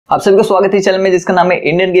आप सभी को स्वागत है चैनल में जिसका नाम है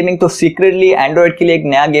इंडियन गेमिंग। तो सीक्रेटली एंड्रॉइड के लिए एक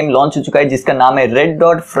नया गेम लॉन्च हो चुका है जिसका नाम है रेड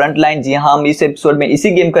डॉट फ्रंटलाइन। जी हाँ, हम इस एपिसोड में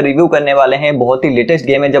इसी गेम का रिव्यू करने वाले हैं। बहुत ही लेटेस्ट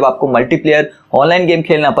गेम है। जब आपको मल्टीप्लेयर ऑनलाइन गेम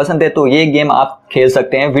खेलना पसंद है तो ये गेम आप खेल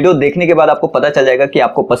सकते हैं। वीडियो देखने के बाद आपको पता चल जाएगा कि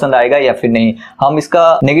आपको पसंद आएगा या फिर नहीं। हम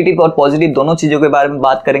इसका नेगेटिव और पॉजिटिव दोनों चीजों के बारे में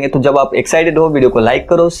बात करेंगे। तो जब आप एक्साइटेड हो वीडियो को लाइक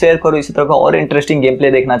करो, शेयर करो। इसी तरह का और इंटरेस्टिंग गेम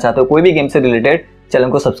प्ले देखना चाहते हो कोई भी गेम से रिलेटेड, चैनल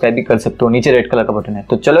को सब्सक्राइब भी कर सकते हो। नीचे रेड कलर का बटन है।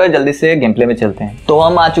 तो चलो जल्दी से गेम प्ले में चलते हैं। तो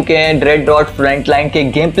हम आ चुके हैं रेड डॉट फ्रंटलाइन के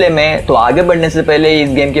गेम प्ले में। तो आगे बढ़ने से पहले इस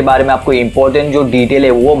गेम के बारे में आपको इंपॉर्टेंट जो डिटेल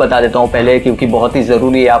है वो बता देता हूँ पहले, क्योंकि बहुत ही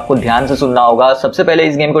जरूरी है, आपको ध्यान से सुनना होगा। सबसे पहले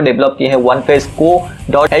इस गेम को डेवलप किए हैं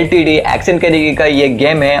OneFaceCo.ltd एक्सेंट कैटेगरी का ये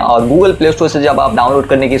गेम है। और गूगल प्ले स्टोर से जब आप डाउनलोड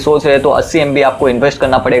करने की सोच रहे हैं तो 80 MB आपको इन्वेस्ट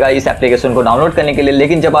करना पड़ेगा इस एप्लीकेशन को डाउनलोड करने के लिए।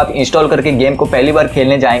 लेकिन जब आप इंस्टॉल करके गेम को पहली बार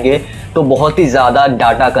खेलने जाएंगे तो बहुत ही ज्यादा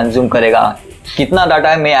डाटा कंज्यूम करेगा। कितना डाटा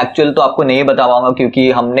है मैं एक्चुअल तो आपको नहीं बता पाऊंगा, क्योंकि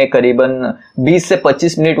हमने करीबन 20 से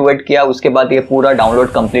 25 मिनट वेट किया, उसके बाद ये पूरा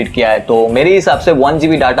डाउनलोड कंप्लीट किया है। तो मेरे हिसाब से 1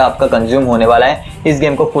 GB डाटा आपका कंज्यूम होने वाला है इस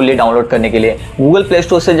गेम को फुल्ली डाउनलोड करने के लिए। गूगल प्ले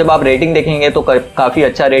स्टोर से जब आप रेटिंग देखेंगे तो काफी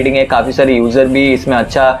अच्छा रेटिंग है। काफी सारे यूजर भी इसमें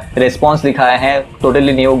अच्छा रिस्पॉन्स दिखाए हैं।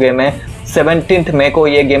 टोटली न्यू गेम है। 17 मई को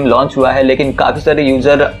ये गेम लॉन्च हुआ है, लेकिन काफी सारे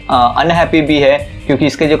यूजर अनहैप्पी भी है क्योंकि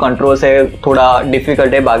इसके जो कंट्रोल्स है थोड़ा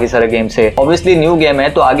डिफिकल्ट है बाकी सारे गेम से। ऑब्वियसली न्यू गेम है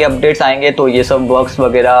तो आगे अपडेट्स आएंगे तो ये सब बग्स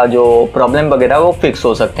वगैरह जो प्रॉब्लम वगैरह वो फिक्स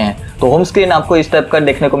हो सकते हैं। तो होम स्क्रीन आपको इस टाइप का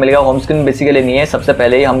देखने को मिलेगा। होम स्क्रीन बेसिकली नहीं है। सबसे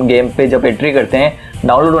पहले ही हम गेम पे जब एंट्री करते हैं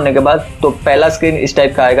डाउनलोड होने के बाद तो पहला स्क्रीन इस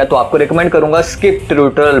टाइप का आएगा। तो आपको रिकमेंड करूंगा स्किप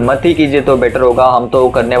ट्यूटोरियल मत ही कीजिए तो बेटर होगा। हम तो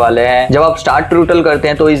करने वाले हैं। जब आप स्टार्ट ट्यूटोरियल करते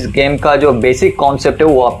हैं तो इस गेम का जो बेसिक कॉन्सेप्ट है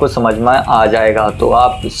वो आपको समझ में आ जाएगा। तो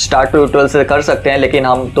आप स्टार्ट ट्यूटोरियल से कर सकते हैं, लेकिन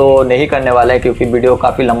हम तो नहीं करने वाले हैं क्योंकि वीडियो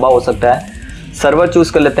काफी लंबा हो सकता है। सर्वर चूज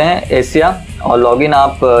कर लेते हैं एशिया और लॉगिन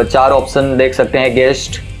आप 4 ऑप्शन देख सकते हैं,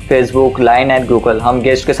 guest, Facebook, line and Google. हम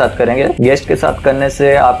गेस्ट के साथ करेंगे। गेस्ट के साथ करने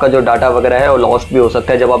से आपका जो डाटा वगैरह है वो लॉस्ट भी हो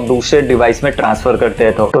सकता है जब आप दूसरे डिवाइस में ट्रांसफर करते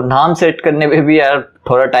हैं। तो नाम सेट करने में भी यार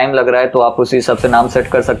थोड़ा टाइम लग रहा है, तो आप उसी हिसाब से नाम सेट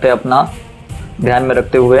कर सकते हैं अपना ध्यान में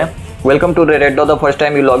रखते हुए। Welcome to red dot. The first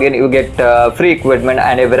time you log in you get free equipment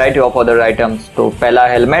and A variety of other items. तो पहला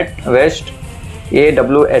helmet, waste,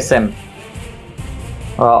 AWSM।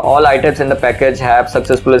 All items in the package have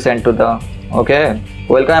successfully sent to the okay.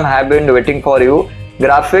 Welcome, I have been waiting for you.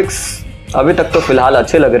 Graphics अभी तक तो फिलहाल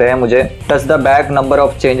अच्छे लग रहे हैं मुझे। Touch the bag, number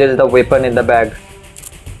of changes the weapon in the bag.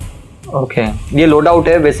 Okay, ये लोड आउट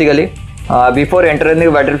है basically. Before entering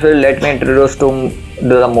the battlefield, let me introduce to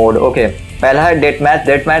the mode. Okay, पहला है death match.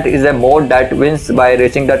 Death match is a mode that wins by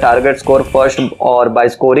reaching the target score first or by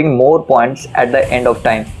scoring more points at the end of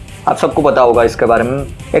time. आप सबको पता होगा इसके बारे में।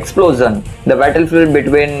 Explosion, the battlefield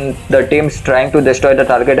between the teams trying to destroy the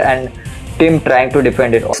target and team trying to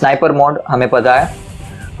defend it. Sniper mode हमें पता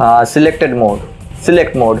है। Selected mode,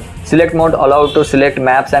 select mode allow to select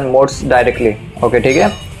maps and modes directly. Okay ठीक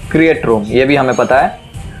है। Create room ये भी हमें पता है।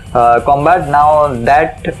 Combat, now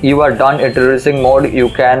that you are done introducing mode you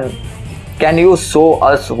can you show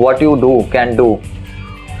us what you do can do.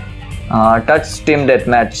 Touch team death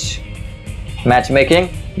match, match making.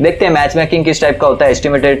 देखते हैं match making किस टाइप का होता है।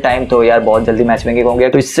 एस्टिमेटेड टाइम तो यार बहुत जल्दी मैच मेकिंग होंगे।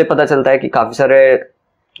 तो इससे पता चलता है कि काफी सारे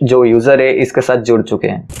जो यूजर है इसके साथ जुड़ चुके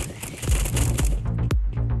हैं।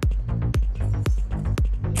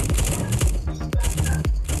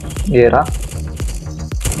 ये रहा,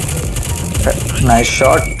 नाइस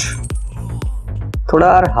शॉट। थोड़ा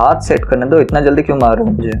यार हाथ सेट करने दो, इतना जल्दी क्यों मार रहे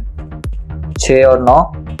हो मुझे। 6 और 9।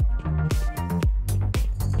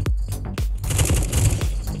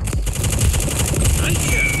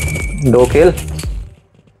 दो किल।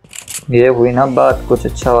 ये हुई ना बात कुछ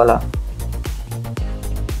अच्छा वाला।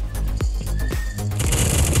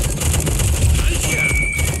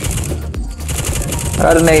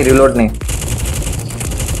 अरे नहीं, रिलोड नहीं।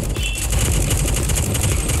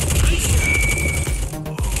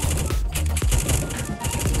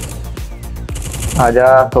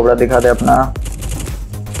 आजा थोड़ा दिखा दे अपना।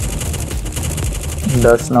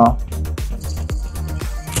 10-9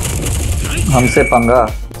 हमसे पंगा।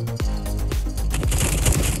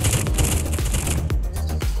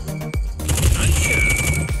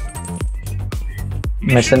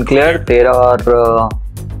 Mission clear. 13 और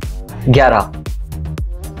 11।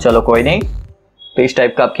 चलो कोई नहीं। तो इस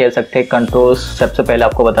टाइप का आप खेल सकते हैं। कंट्रोल्स सबसे पहले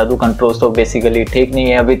आपको बता दूं, कंट्रोल्स तो बेसिकली ठीक नहीं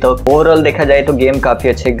है अभी तक। तो ओवरऑल देखा जाए तो गेम काफी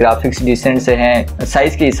अच्छे, ग्राफिक्स डिसेंट से हैं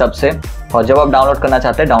साइज के हिसाब से। और जब आप डाउनलोड करना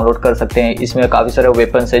चाहते हैं डाउनलोड कर सकते हैं। इसमें काफी सारे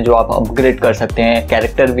वेपन्स है जो आप अपग्रेड कर सकते हैं।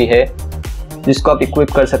 कैरेक्टर भी है जिसको आप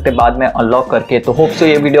इक्विप कर सकते हैं बाद में अनलॉक करके। तो होप सो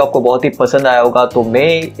ये वीडियो आपको बहुत ही पसंद आया होगा। तो मैं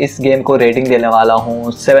इस गेम को रेटिंग देने वाला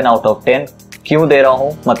हूँ 7 out of 10। क्यों दे रहा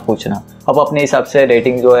हूँ मत पूछना। अब अपने हिसाब से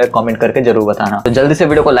रेटिंग जो है कमेंट करके जरूर बताना। तो जल्दी से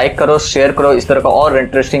वीडियो को लाइक करो, शेयर करो। इस तरह का और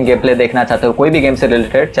इंटरेस्टिंग गेम प्ले देखना चाहते हो कोई भी गेम से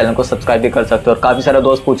रिलेटेड, चैनल को सब्सक्राइब भी कर सकते हो। और काफी सारे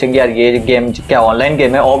दोस्त पूछेंगे यार ये गेम क्या ऑनलाइन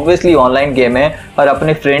गेम है? ऑब्वियसली ऑनलाइन गेम है, और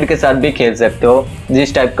अपने फ्रेंड के साथ भी खेल सकते हो,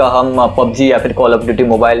 जिस टाइप का हम पबजी या फिर कॉल ऑफ ड्यूटी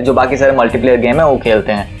मोबाइल जो बाकी सारे मल्टीप्लेयर गेम है वो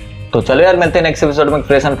खेलते हैं। तो चलो यार, मिलते हैं नेक्स्ट एपिसोड में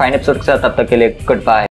फ्रेश एंड फाइन एपिसोड के साथ। तब तक के लिए गुड बाय।